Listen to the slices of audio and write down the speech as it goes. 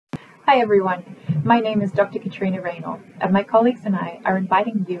Hi everyone, my name is Dr. Katrina Raynor, and my colleagues and I are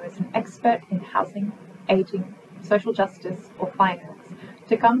inviting you as an expert in housing, ageing, social justice or finance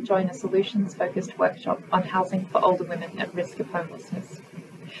to come join a solutions-focused workshop on housing for older women at risk of homelessness.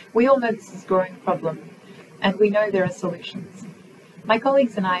 We all know this is a growing problem, and we know there are solutions. My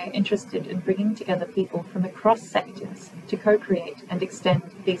colleagues and I are interested in bringing together people from across sectors to co-create and extend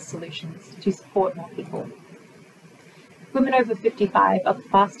these solutions to support more people. Women over 55 are the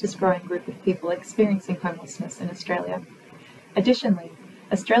fastest growing group of people experiencing homelessness in Australia. Additionally,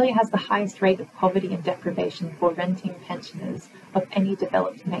 Australia has the highest rate of poverty and deprivation for renting pensioners of any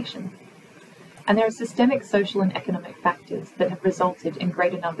developed nation. And there are systemic social and economic factors that have resulted in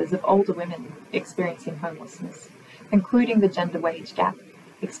greater numbers of older women experiencing homelessness, including the gender wage gap,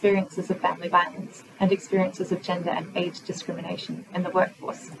 experiences of family violence, and experiences of gender and age discrimination in the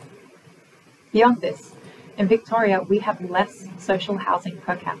workforce. Beyond this, in Victoria, we have less social housing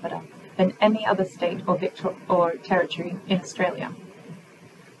per capita than any other state or territory in Australia.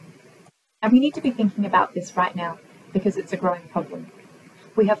 And we need to be thinking about this right now because it's a growing problem.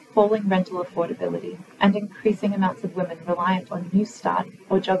 We have falling rental affordability and increasing amounts of women reliant on New Start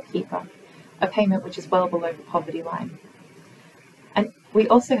or JobKeeper, a payment which is well below the poverty line. And we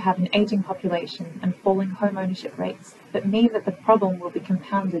also have an ageing population and falling home ownership rates that mean that the problem will be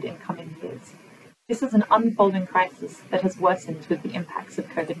compounded in coming years. This is an unfolding crisis that has worsened with the impacts of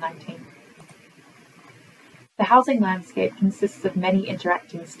COVID-19. The housing landscape consists of many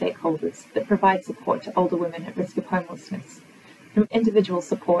interacting stakeholders that provide support to older women at risk of homelessness, from individual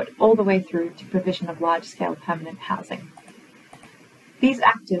support all the way through to provision of large-scale permanent housing. These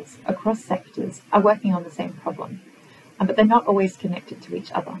actors across sectors are working on the same problem, but they're not always connected to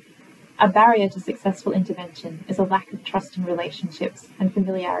each other. A barrier to successful intervention is a lack of trust in relationships and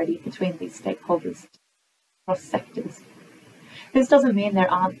familiarity between these stakeholders across sectors. This doesn't mean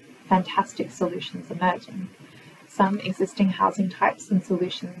there aren't fantastic solutions emerging. Some existing housing types and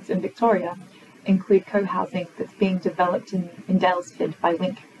solutions in Victoria include co-housing that's being developed in Dalesford by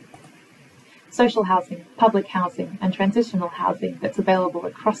Link, social housing, public housing, and transitional housing that's available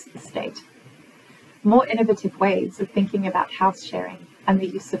across the state, more innovative ways of thinking about house sharing and the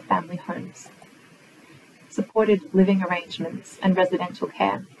use of family homes, supported living arrangements and residential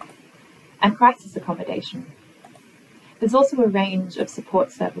care, and crisis accommodation. There's also a range of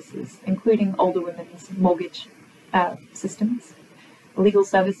support services, including older women's mortgage systems, legal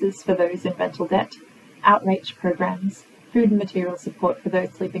services for those in rental debt, outreach programs, food and material support for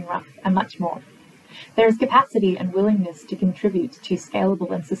those sleeping rough, and much more. There is capacity and willingness to contribute to scalable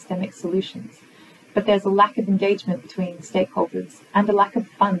and systemic solutions, but there's a lack of engagement between stakeholders and a lack of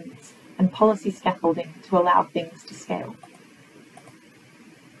funds and policy scaffolding to allow things to scale.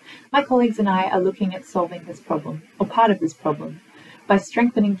 My colleagues and I are looking at solving this problem, or part of this problem, by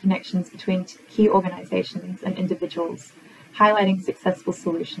strengthening connections between key organisations and individuals, highlighting successful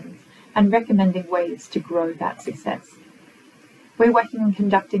solutions, and recommending ways to grow that success. We're working on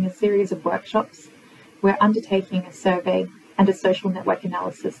conducting a series of workshops. We're undertaking a survey and a social network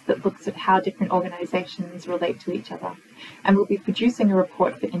analysis that looks at how different organisations relate to each other, and we'll be producing a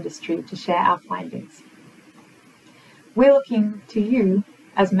report for industry to share our findings. We're looking to you,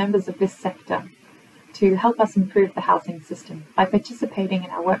 as members of this sector, to help us improve the housing system by participating in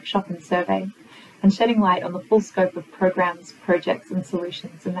our workshop and survey and shedding light on the full scope of programs, projects and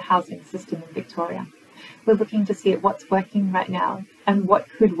solutions in the housing system in Victoria. We're looking to see what's working right now and what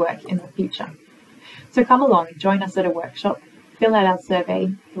could work in the future. So come along and join us at a workshop, fill out our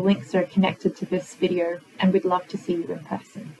survey, the links are connected to this video, and we'd love to see you in person.